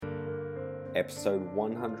Episode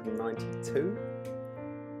 192,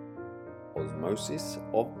 Osmosis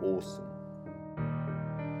of Awesome.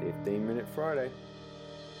 15-minute Friday.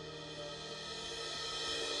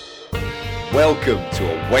 Welcome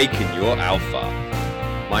to Awaken Your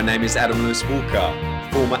Alpha. My name is Adam Lewis Walker,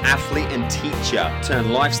 former athlete and teacher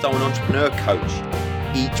turned lifestyle and entrepreneur coach.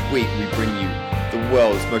 Each week we bring you the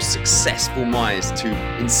world's most successful minds to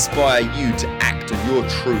inspire you to act on your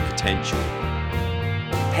true potential.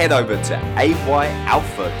 Head over to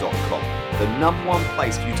ayalpha.com, the number one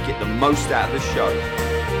place for you to get the most out of the show.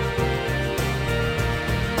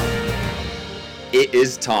 It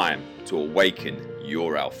is time to awaken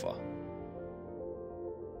your alpha.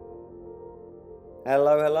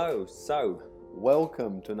 Hello. So,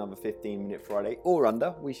 welcome to another 15-minute Friday, or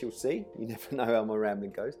under, we shall see. You never know how my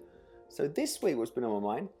rambling goes. So this week, what's been on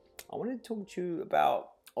my mind, I wanted to talk to you about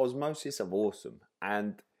Osmosis of Awesome.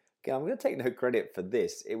 And again, I'm going to take no credit for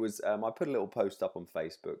this. It was I put a little post up on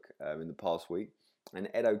Facebook in the past week, and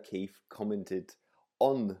Ed O'Keefe commented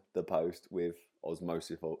on the post with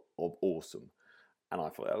Osmosis of Awesome. And I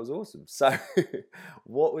thought that was awesome. So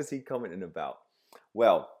what was he commenting about?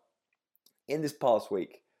 Well, in this past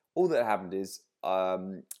week, all that happened is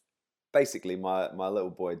basically my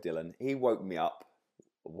little boy Dylan, he woke me up,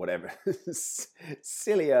 whatever,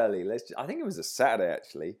 silly early. I think it was a Saturday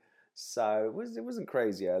actually. So it wasn't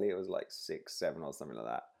crazy early. It was like 6, 7 or something like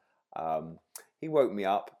that. He woke me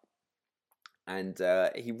up and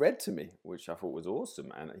he read to me, which I thought was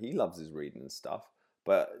awesome. And he loves his reading and stuff.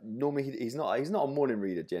 But normally he's not a morning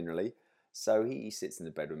reader generally. So he sits in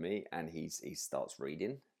the bed with me and he starts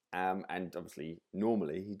reading. And obviously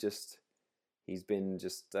normally he just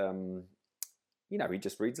reads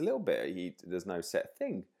a little bit. There's no set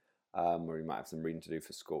thing, or he might have some reading to do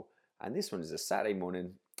for school. And this one is a Saturday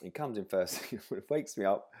morning. He comes in first, wakes me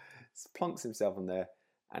up, plonks himself on there,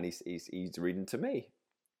 and he's reading to me.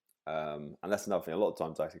 And that's another thing. A lot of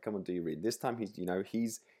times I say, "Come on, do you read?" This time he's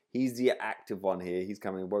the active one here. He's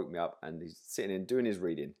coming and woke me up, and he's sitting and doing his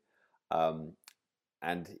reading. And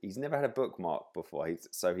he's never had a bookmark before. He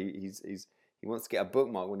wants to get a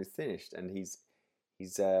bookmark when he's finished, and he's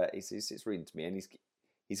reading to me, and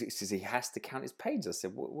he says he has to count his pages. I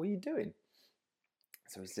said, "What are you doing?"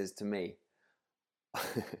 So he says to me,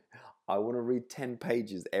 "I want to read 10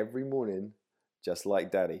 pages every morning, just like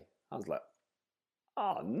Daddy." I was like,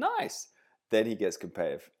 "Oh, nice." Then he gets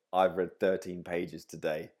competitive. I've read 13 pages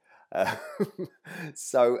today.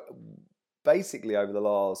 So basically, over the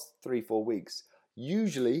last 3-4 weeks,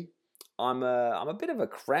 usually I'm a bit of a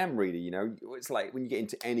cram reader. You know, it's like when you get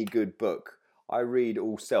into any good book. I read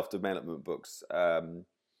all self-development books. I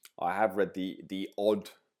have read the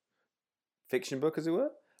odd fiction book, as it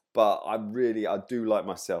were, but I do like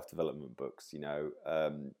my self-development books. You know,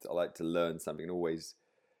 I like to learn something and always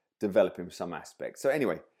develop in some aspect. So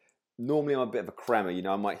anyway, normally I'm a bit of a crammer. You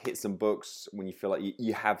know, I might hit some books when you feel like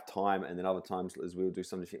you have time, and then other times, as we'll do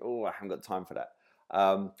something, you think, "Oh, I haven't got time for that."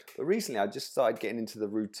 But recently, I just started getting into the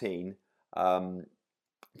routine.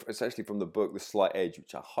 It's actually from the book The Slight Edge,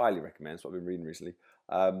 which I highly recommend. It's what I've been reading recently.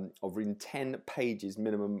 Of reading 10 pages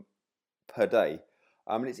minimum per day.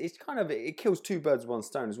 And it kills two birds with one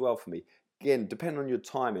stone as well for me. Again, depending on your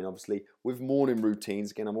timing, obviously, with morning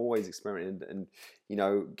routines, again, I'm always experimenting and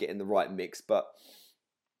getting the right mix.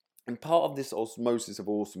 And part of this osmosis of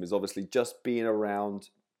awesome is obviously just being around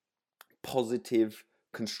positive,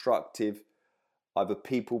 constructive, either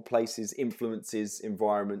people, places, influences,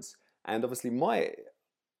 environments. And obviously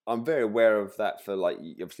I'm very aware of that for, like,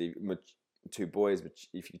 obviously my two boys, but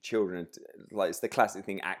if your children, like, it's the classic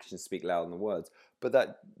thing, actions speak louder than words. But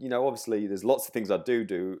that, obviously there's lots of things I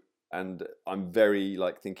do, and I'm very,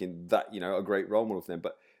 like, thinking that, a great role model for them.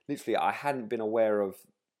 But literally I hadn't been aware of,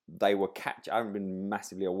 I haven't been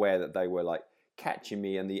massively aware that they were, like, catching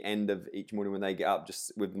me at the end of each morning when they get up,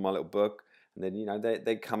 just with my little book. And then,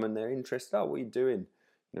 they come and they're interested. "Oh, what are you doing?"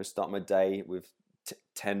 Start my day with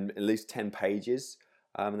at least 10 pages.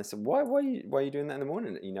 And they said, why are you doing that in the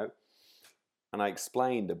morning? And I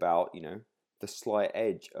explained about, the slight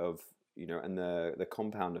edge of, and the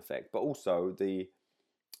compound effect, but also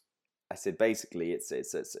I said, basically it's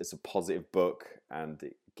a positive book, and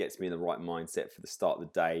it gets me in the right mindset for the start of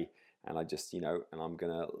the day. And I just, and I'm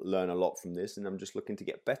going to learn a lot from this, and I'm just looking to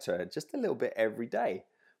get better just a little bit every day,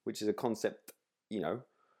 which is a concept, they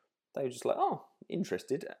were just like, "Oh,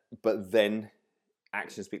 interested." But then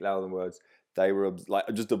actions speak louder than words. They were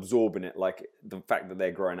just absorbing it, like the fact that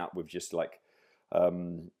they're growing up with just like,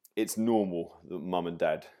 it's normal that mum and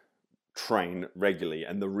dad train regularly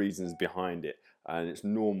and the reasons behind it, and it's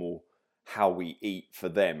normal how we eat for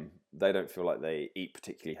them. They don't feel like they eat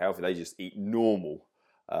particularly healthy. They just eat normal.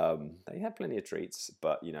 They have plenty of treats,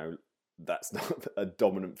 but that's not a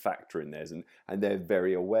dominant factor in theirs, and they're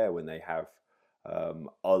very aware when they have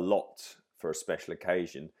a lot for a special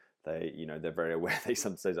occasion. They're very aware. They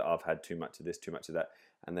sometimes say, I've had too much of this, too much of that,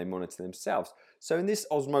 and they monitor themselves. So in this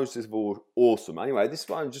osmosis of awesome, anyway, this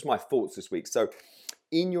is just my thoughts this week. So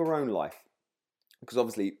in your own life, because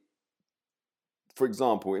obviously, for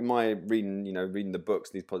example, in my reading the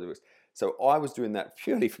books, these positive books, so I was doing that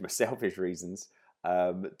purely for selfish reasons,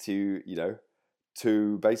 to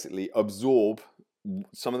basically absorb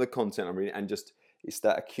some of the content I'm reading, and just it's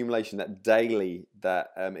that accumulation, that daily,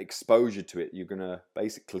 that exposure to it. You're gonna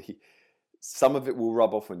basically, some of it will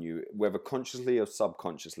rub off on you, whether consciously or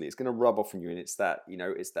subconsciously. It's gonna rub off on you, and it's that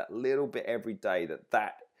it's that little bit every day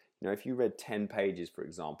that if you read 10 pages, for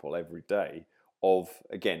example, every day of,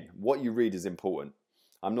 again, what you read is important.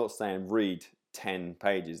 I'm not saying read 10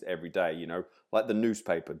 pages every day, like the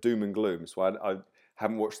newspaper, doom and gloom. So I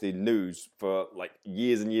haven't watched the news for like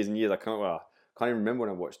years and years and years. I can't even remember when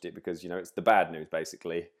I watched it, because it's the bad news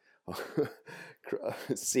basically.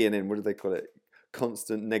 CNN, what do they call it?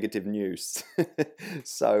 Constant negative news.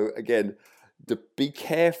 So again, be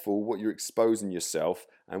careful what you're exposing yourself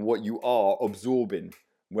and what you are absorbing,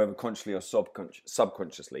 whether consciously or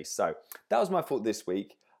subconsciously. So that was my thought this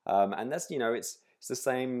week, and that's it's the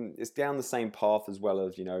same. It's down the same path as well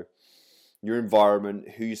as your environment,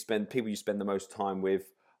 people you spend the most time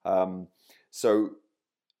with. So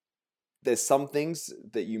there's some things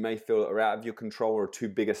that you may feel are out of your control or too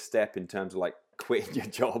big a step in terms of like quitting your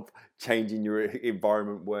job, changing your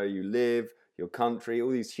environment where you live, your country,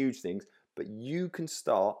 all these huge things. But you can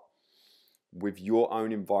start with your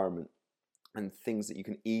own environment and things that you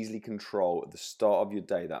can easily control at the start of your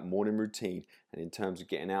day, that morning routine, and in terms of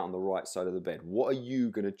getting out on the right side of the bed. What are you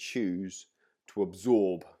going to choose to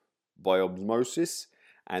absorb by osmosis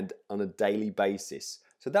and on a daily basis?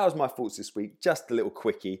 So that was my thoughts this week. Just a little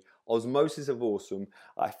quickie. Osmosis of awesome.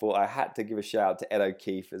 I thought I had to give a shout out to Ed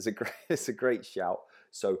O'Keefe. It's a great shout.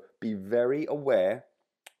 So be very aware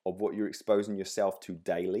of what you're exposing yourself to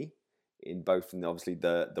daily, in both, obviously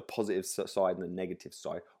the positive side and the negative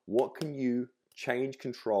side. What can you change,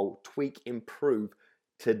 control, tweak, improve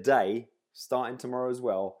today, starting tomorrow as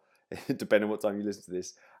well, depending on what time you listen to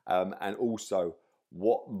this, and also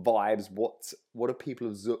what vibes, what are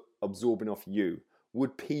people absorbing off you?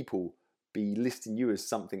 Would people be listing you as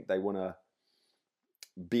something they want to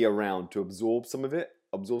be around to absorb some of it,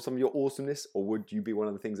 absorb some of your awesomeness, or would you be one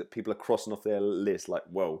of the things that people are crossing off their list, like,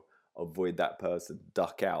 whoa, avoid that person,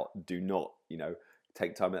 duck out, do not,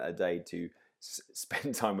 take time out of the day to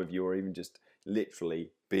spend time with you, or even just literally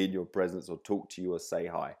be in your presence or talk to you or say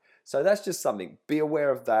hi. So that's just something. Be aware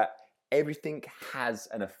of that. Everything has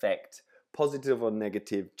an effect, positive or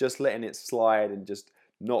negative. Just letting it slide and just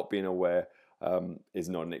not being aware is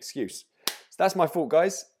not an excuse. So that's my thought,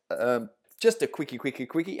 guys. Just a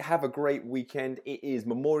quickie. Have a great weekend. It is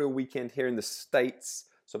Memorial Weekend here in the States.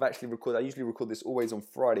 So I usually record this always on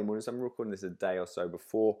Friday morning. So I'm recording this a day or so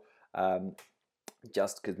before,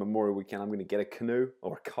 just because Memorial Weekend, I'm going to get a canoe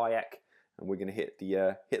or a kayak and we're going to hit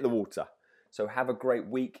the water. So have a great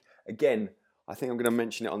week. Again, I think I'm going to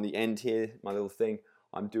mention it on the end here, my little thing.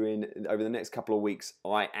 I'm doing, over the next couple of weeks,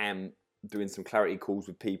 I am doing some clarity calls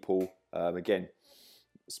with people. Again,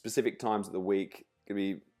 specific times of the week, going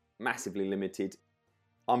to be massively limited.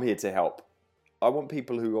 I'm here to help. I want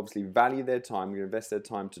people who obviously value their time, going to invest their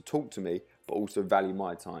time to talk to me, but also value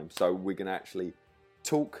my time. So we're going to actually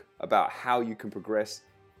talk about how you can progress,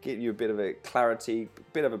 give you a bit of a clarity, a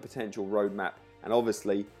bit of a potential roadmap. And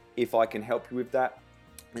obviously, if I can help you with that,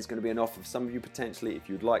 it's going to be an offer for some of you potentially, if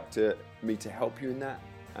you'd like me to help you in that.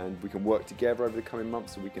 And we can work together over the coming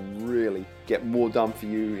months so we can really get more done for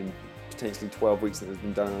you in potentially 12 weeks than has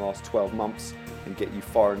been done in the last 12 months and get you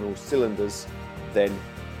firing all cylinders. Then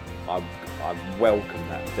I welcome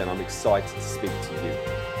that. Then I'm excited to speak to you.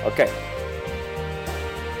 Okay.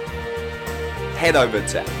 Head over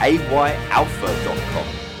to ayalpha.com.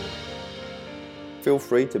 Feel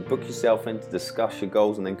free to book yourself in to discuss your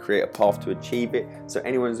goals and then create a path to achieve it. So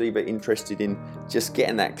anyone who's either interested in just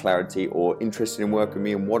getting that clarity or interested in working with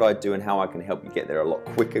me and what I do and how I can help you get there a lot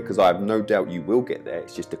quicker, because I have no doubt you will get there.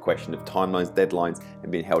 It's just a question of timelines, deadlines,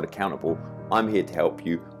 and being held accountable. I'm here to help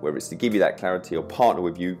you, whether it's to give you that clarity or partner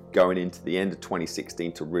with you going into the end of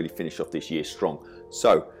 2016 to really finish off this year strong.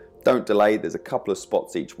 So don't delay. There's a couple of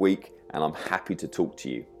spots each week and I'm happy to talk to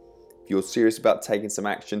you. If you're serious about taking some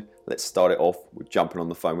action, let's start it off with jumping on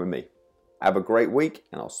the phone with me. Have a great week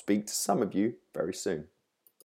and I'll speak to some of you very soon.